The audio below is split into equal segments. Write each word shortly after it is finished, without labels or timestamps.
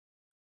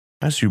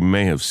As you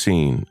may have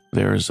seen,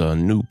 there's a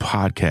new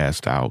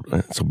podcast out.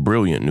 It's a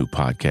brilliant new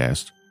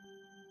podcast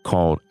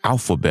called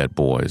Alphabet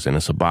Boys, and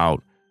it's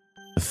about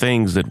the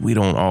things that we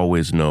don't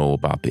always know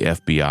about the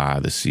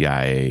FBI, the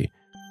CIA,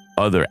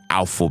 other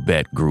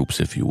alphabet groups,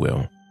 if you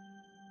will.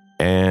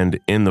 And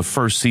in the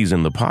first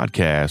season of the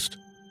podcast,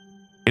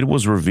 it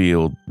was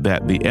revealed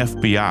that the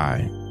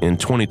FBI in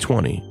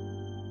 2020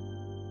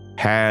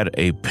 had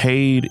a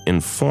paid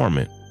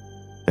informant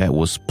that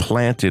was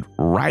planted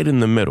right in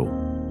the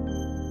middle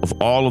of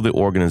all of the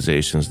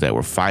organizations that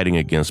were fighting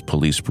against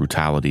police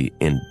brutality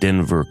in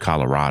Denver,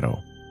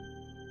 Colorado.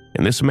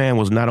 And this man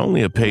was not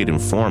only a paid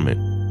informant,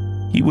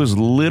 he was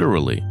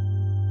literally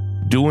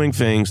doing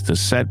things to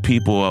set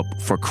people up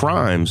for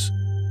crimes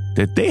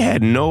that they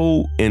had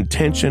no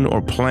intention or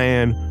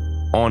plan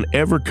on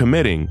ever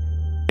committing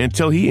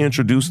until he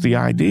introduced the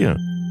idea.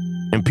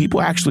 And people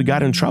actually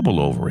got in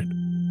trouble over it.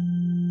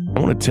 I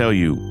want to tell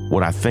you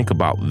what I think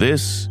about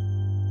this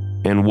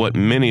and what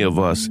many of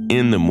us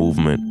in the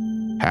movement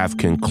have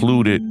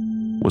concluded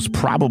was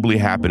probably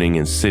happening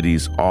in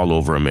cities all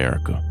over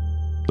America.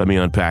 Let me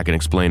unpack and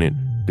explain it.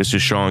 This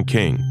is Shaun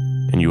King,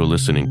 and you are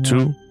listening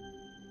to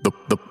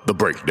The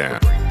Breakdown.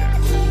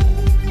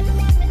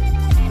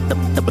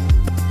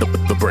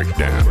 The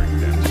Breakdown.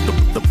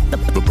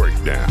 The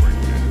Breakdown.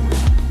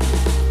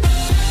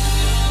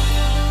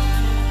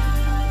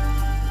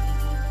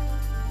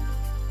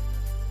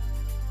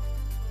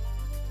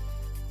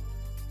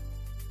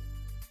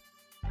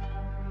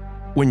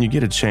 When you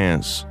get a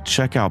chance,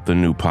 check out the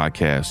new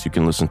podcast. You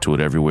can listen to it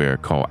everywhere,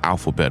 called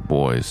Alphabet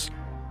Boys.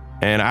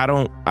 And I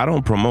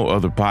don't promote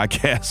other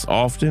podcasts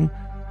often,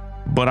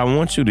 but I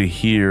want you to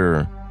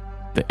hear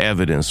the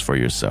evidence for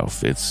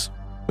yourself. It's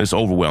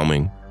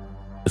overwhelming.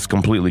 It's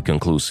completely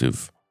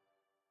conclusive.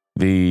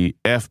 The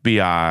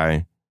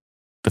FBI,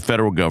 the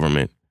federal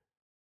government,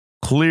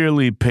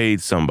 clearly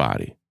paid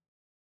somebody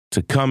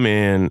to come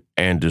in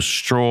and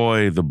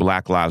destroy the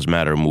Black Lives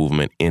Matter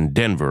movement in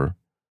Denver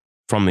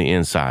from the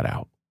inside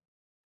out.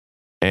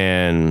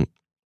 And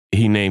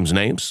he names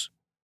names.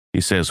 He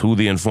says who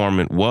the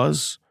informant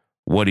was,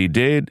 what he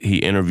did. He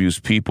interviews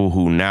people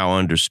who now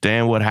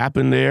understand what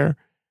happened there.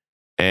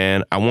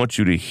 And I want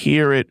you to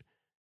hear it.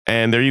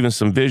 And there are even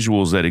some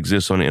visuals that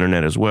exist on the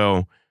internet as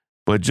well.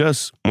 But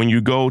just when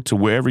you go to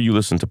wherever you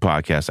listen to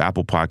podcasts,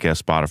 Apple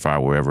Podcasts,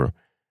 Spotify, wherever,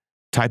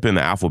 type in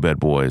the Alphabet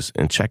Boys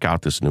and check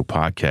out this new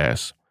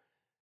podcast.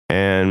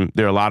 And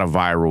there are a lot of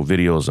viral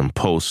videos and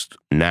posts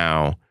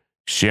now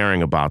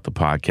sharing about the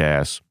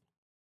podcast.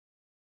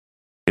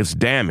 It's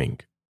damning.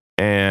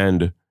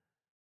 And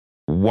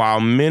while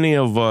many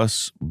of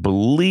us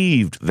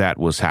believed that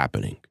was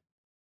happening,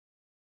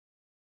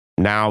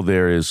 now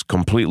there is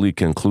completely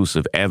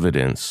conclusive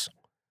evidence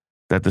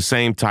that the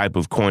same type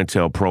of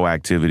COINTELPRO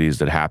activities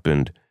that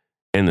happened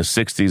in the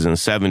 60s and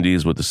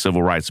 70s with the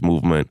civil rights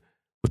movement,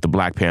 with the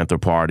Black Panther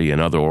Party and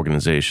other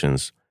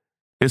organizations,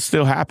 is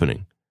still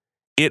happening.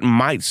 It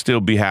might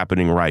still be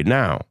happening right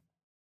now.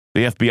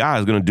 The FBI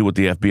is going to do what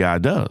the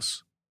FBI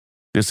does.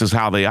 This is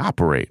how they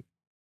operate.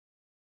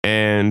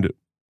 And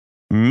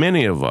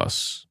many of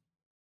us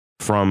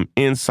from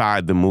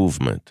inside the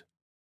movement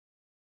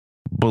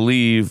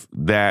believe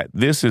that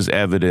this is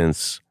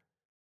evidence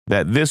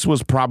that this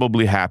was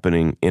probably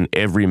happening in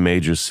every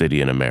major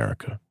city in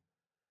America.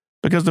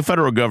 Because the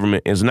federal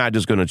government is not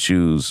just going to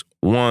choose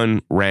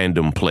one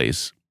random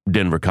place,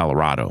 Denver,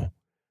 Colorado,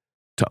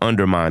 to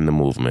undermine the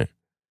movement.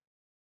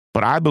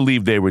 But I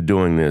believe they were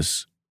doing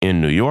this in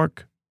New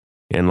York,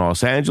 in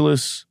Los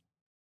Angeles,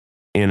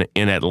 in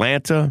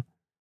Atlanta,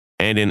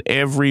 and in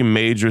every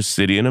major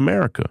city in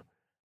America.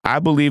 I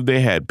believe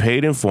they had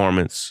paid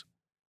informants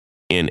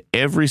in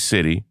every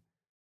city,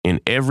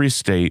 in every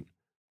state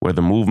where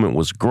the movement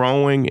was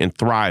growing and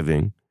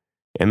thriving,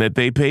 and that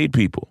they paid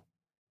people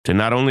to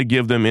not only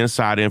give them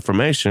inside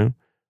information,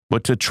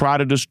 but to try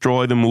to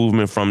destroy the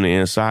movement from the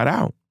inside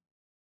out.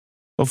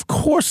 Of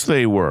course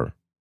they were.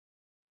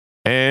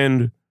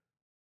 And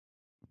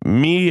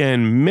me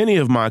and many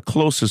of my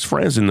closest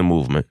friends in the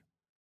movement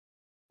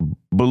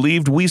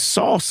believed we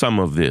saw some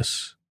of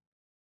this.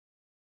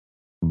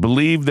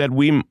 Believed that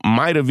we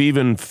might have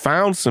even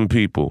found some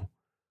people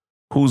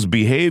whose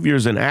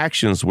behaviors and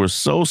actions were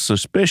so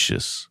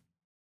suspicious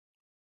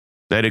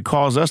that it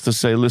caused us to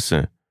say,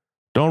 listen,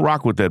 don't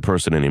rock with that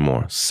person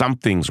anymore.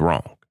 Something's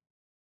wrong.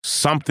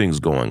 Something's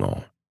going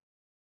on.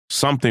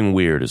 Something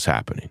weird is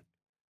happening.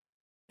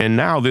 And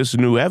now this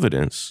new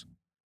evidence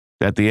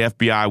that the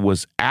FBI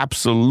was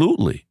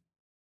absolutely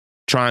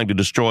trying to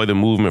destroy the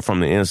movement from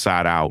the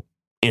inside out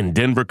in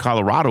Denver,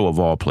 Colorado, of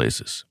all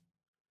places,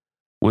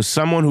 was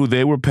someone who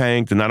they were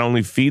paying to not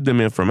only feed them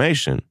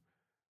information,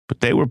 but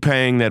they were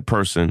paying that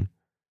person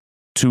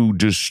to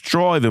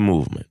destroy the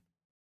movement.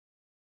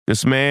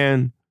 This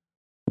man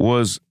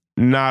was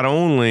not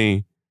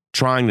only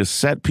trying to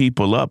set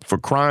people up for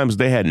crimes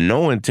they had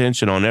no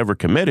intention on ever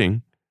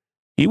committing,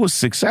 he was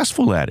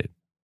successful at it.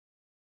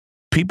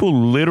 People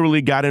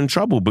literally got in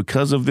trouble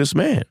because of this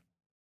man.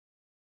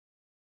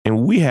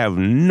 And we have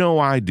no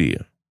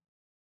idea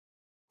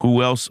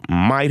who else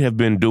might have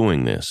been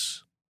doing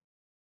this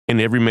in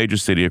every major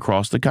city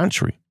across the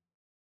country.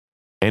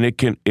 And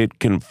it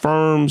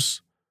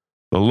confirms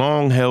the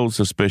long-held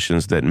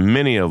suspicions that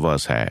many of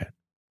us had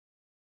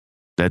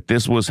that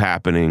this was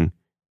happening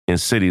in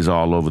cities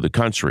all over the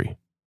country.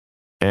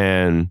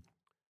 And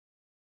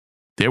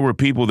there were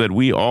people that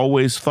we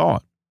always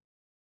thought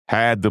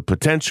had the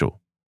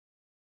potential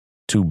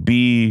to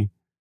be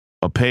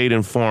a paid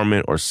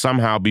informant or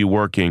somehow be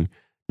working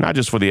not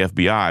just for the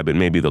FBI, but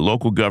maybe the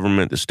local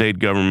government, the state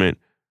government,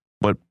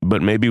 but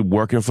maybe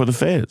working for the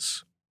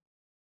feds.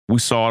 We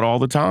saw it all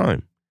the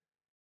time.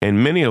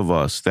 And many of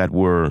us that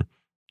were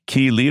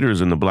key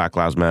leaders in the Black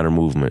Lives Matter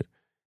movement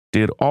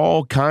did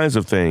all kinds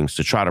of things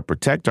to try to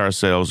protect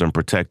ourselves and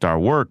protect our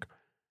work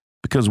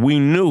because we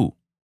knew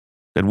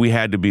that we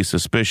had to be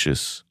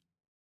suspicious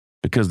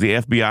because the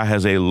FBI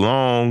has a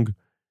long,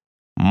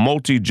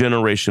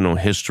 multi-generational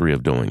history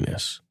of doing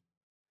this.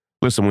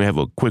 Listen, we have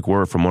a quick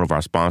word from one of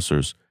our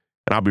sponsors,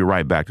 and I'll be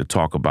right back to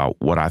talk about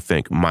what I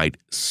think might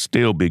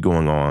still be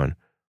going on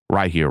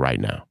right here, right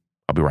now.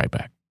 I'll be right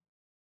back.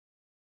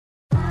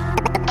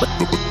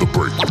 The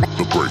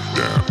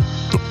breakdown.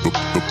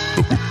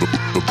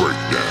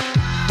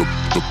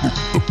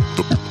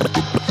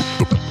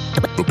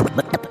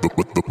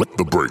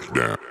 The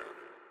breakdown.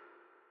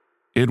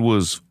 It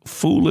was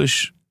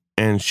foolish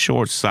and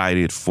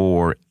short-sighted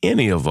for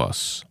any of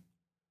us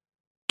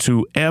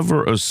to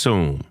ever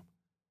assume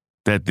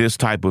that this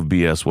type of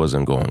BS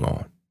wasn't going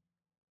on.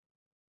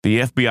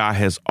 The FBI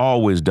has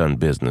always done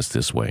business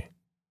this way.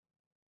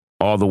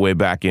 All the way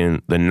back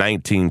in the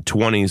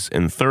 1920s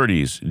and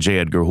 30s, J.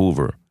 Edgar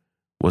Hoover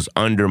was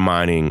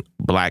undermining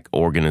Black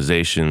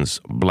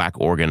organizations, Black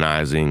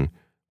organizing,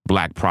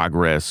 Black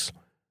progress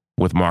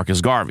with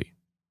Marcus Garvey.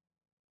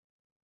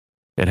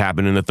 It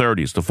happened in the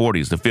 30s, the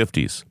 40s, the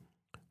 50s.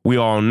 We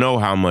all know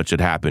how much it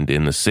happened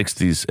in the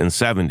 60s and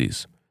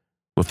 70s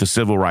with the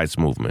civil rights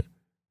movement,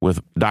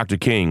 with Dr.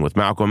 King, with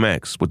Malcolm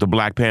X, with the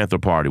Black Panther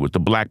Party, with the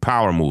Black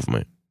Power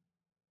movement.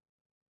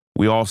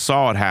 We all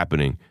saw it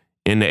happening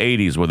in the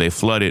 80s where they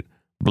flooded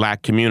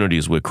Black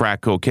communities with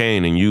crack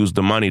cocaine and used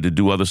the money to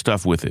do other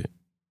stuff with it.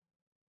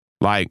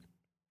 Like,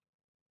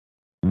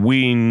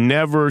 we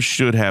never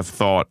should have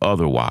thought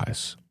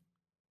otherwise.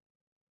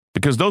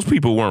 Because those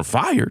people weren't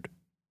fired.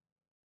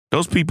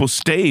 Those people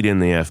stayed in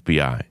the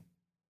FBI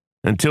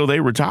until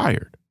they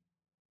retired.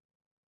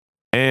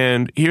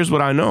 And here's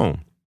what I know.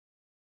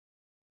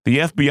 The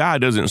FBI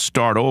doesn't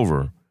start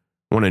over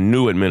when a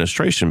new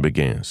administration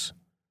begins.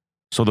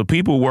 So the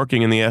people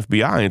working in the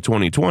FBI in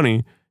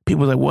 2020,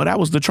 people say, well, that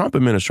was the Trump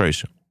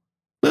administration.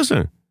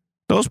 Listen,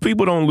 those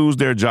people don't lose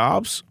their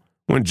jobs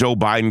when Joe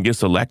Biden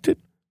gets elected.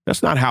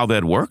 That's not how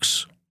that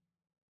works.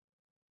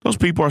 Those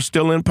people are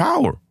still in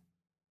power.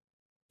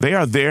 They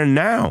are there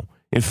now.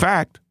 In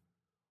fact,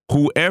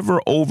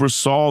 whoever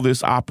oversaw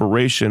this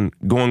operation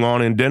going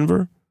on in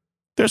Denver,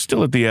 they're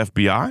still at the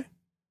FBI.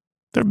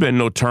 There have been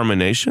no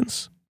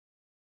terminations.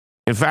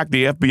 In fact,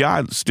 the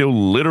FBI still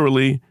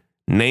literally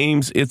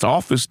names its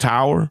office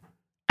tower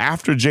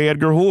after J.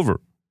 Edgar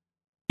Hoover,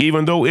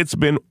 even though it's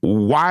been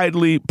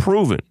widely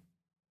proven,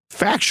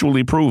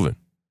 factually proven,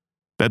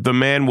 that the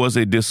man was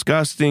a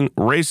disgusting,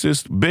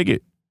 racist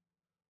bigot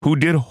who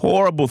did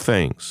horrible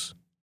things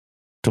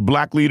to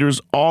Black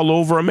leaders all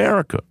over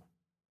America.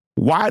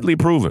 Widely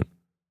proven.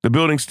 The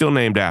building's still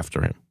named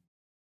after him.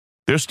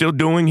 They're still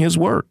doing his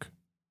work.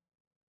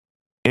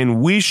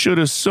 And we should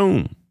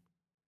assume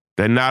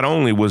that not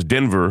only was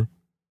Denver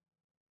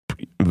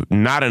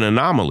not an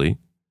anomaly,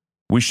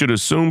 we should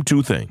assume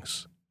two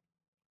things.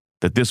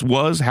 That this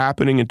was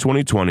happening in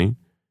 2020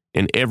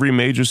 in every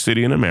major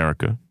city in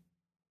America,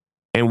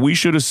 and we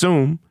should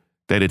assume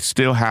that it's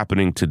still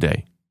happening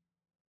today.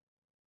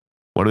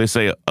 What do they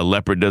say? A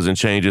leopard doesn't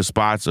change his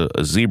spots, a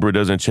zebra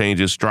doesn't change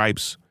his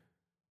stripes.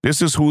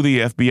 This is who the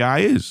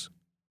FBI is.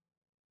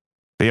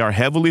 They are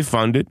heavily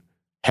funded,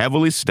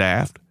 heavily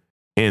staffed,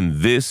 and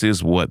this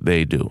is what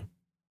they do.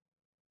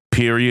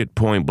 Period,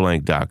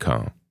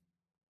 pointblank.com.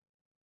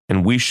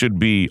 And we should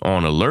be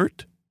on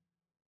alert.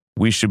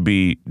 We should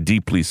be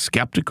deeply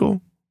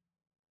skeptical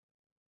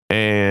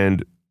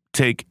and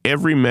take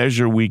every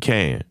measure we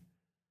can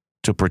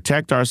to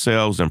protect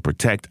ourselves and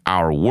protect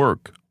our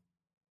work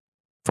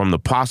from the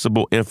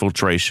possible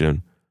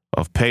infiltration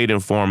of paid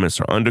informants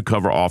or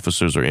undercover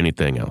officers or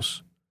anything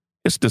else.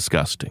 It's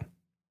disgusting.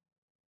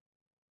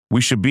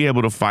 We should be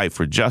able to fight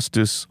for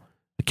justice,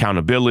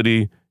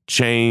 accountability,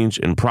 change,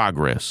 and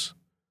progress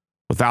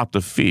without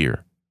the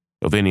fear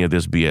of any of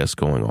this BS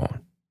going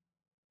on.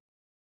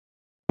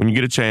 When you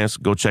get a chance,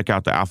 go check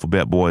out the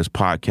Alphabet Boys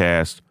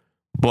podcast.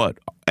 But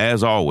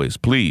as always,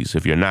 please,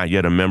 if you're not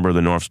yet a member of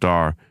the North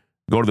Star,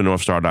 go to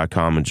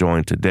thenorthstar.com and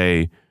join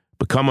today.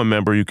 Become a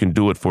member. You can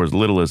do it for as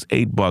little as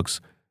 $8.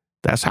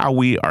 That's how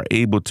we are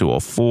able to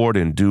afford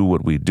and do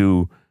what we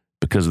do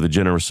because of the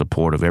generous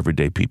support of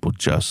everyday people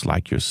just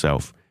like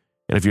yourself.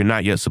 And if you're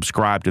not yet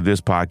subscribed to this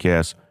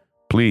podcast,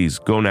 please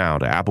go now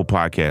to Apple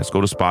Podcasts,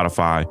 go to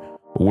Spotify,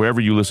 or wherever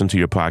you listen to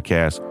your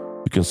podcast.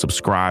 You can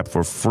subscribe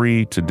for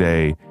free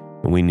today,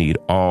 and we need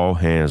all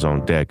hands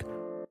on deck.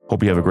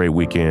 Hope you have a great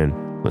weekend.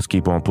 Let's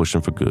keep on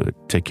pushing for good.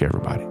 Take care,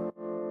 everybody.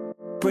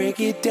 Break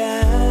it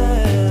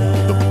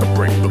down. The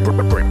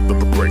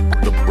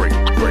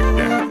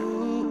breakdown.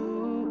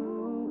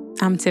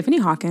 I'm Tiffany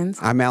Hawkins.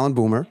 I'm Alan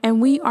Boomer.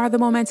 And we are the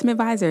Momentum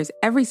Advisors.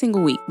 Every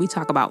single week, we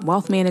talk about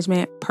wealth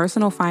management,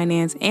 personal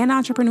finance, and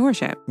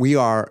entrepreneurship. We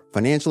are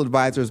financial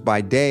advisors by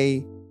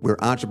day. We're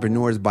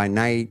entrepreneurs by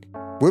night.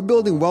 We're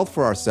building wealth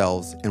for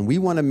ourselves, and we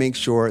want to make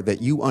sure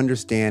that you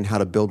understand how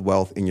to build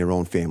wealth in your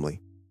own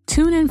family.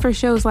 Tune in for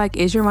shows like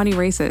Is Your Money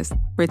Racist?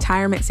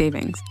 Retirement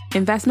Savings,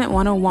 Investment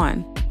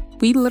 101.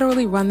 We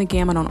literally run the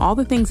gamut on all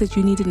the things that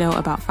you need to know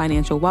about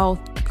financial wealth,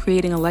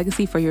 creating a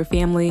legacy for your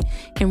family,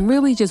 and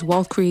really just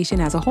wealth creation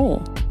as a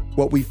whole.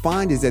 What we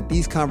find is that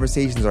these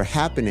conversations are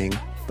happening,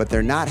 but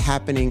they're not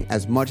happening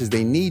as much as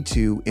they need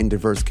to in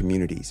diverse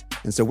communities.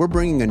 And so we're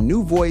bringing a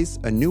new voice,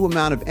 a new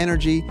amount of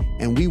energy,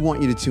 and we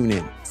want you to tune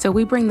in. So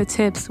we bring the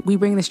tips, we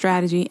bring the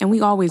strategy, and we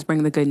always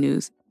bring the good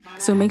news.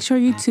 So make sure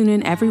you tune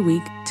in every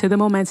week to the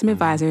Momentum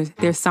Advisors.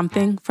 There's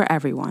something for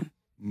everyone.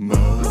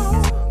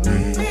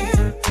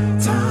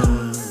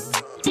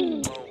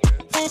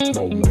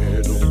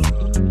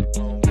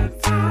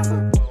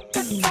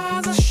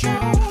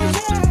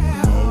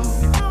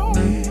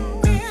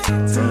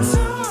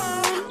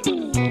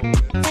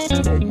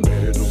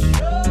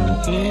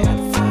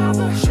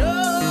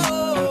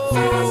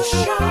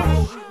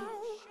 Show.